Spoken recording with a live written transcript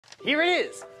Here it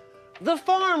is, the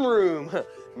farm room.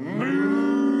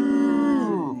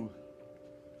 Moo!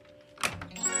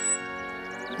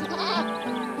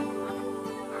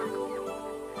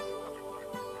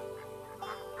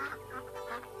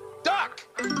 Duck!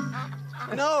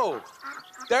 No,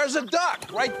 there's a duck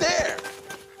right there.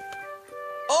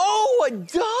 Oh, a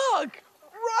duck!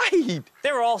 Right!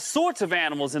 There are all sorts of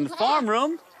animals in the farm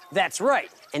room. That's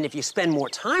right. And if you spend more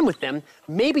time with them,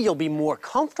 maybe you'll be more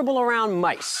comfortable around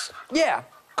mice. Yeah,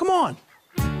 come on.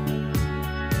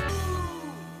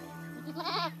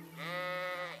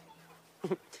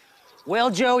 Well,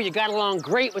 Joe, you got along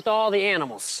great with all the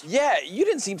animals. Yeah, you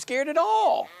didn't seem scared at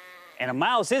all. And a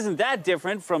mouse isn't that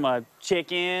different from a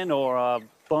chicken or a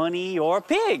bunny or a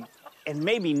pig. And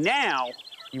maybe now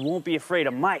you won't be afraid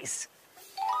of mice.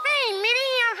 Hey,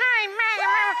 Minnie, hi,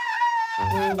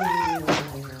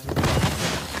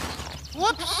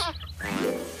 Whoops.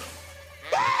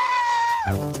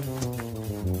 I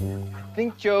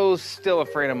think Joe's still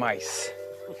afraid of mice.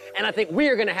 And I think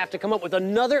we're gonna have to come up with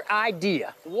another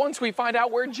idea. Once we find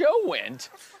out where Joe went.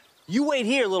 You wait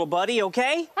here, little buddy,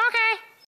 okay? Okay.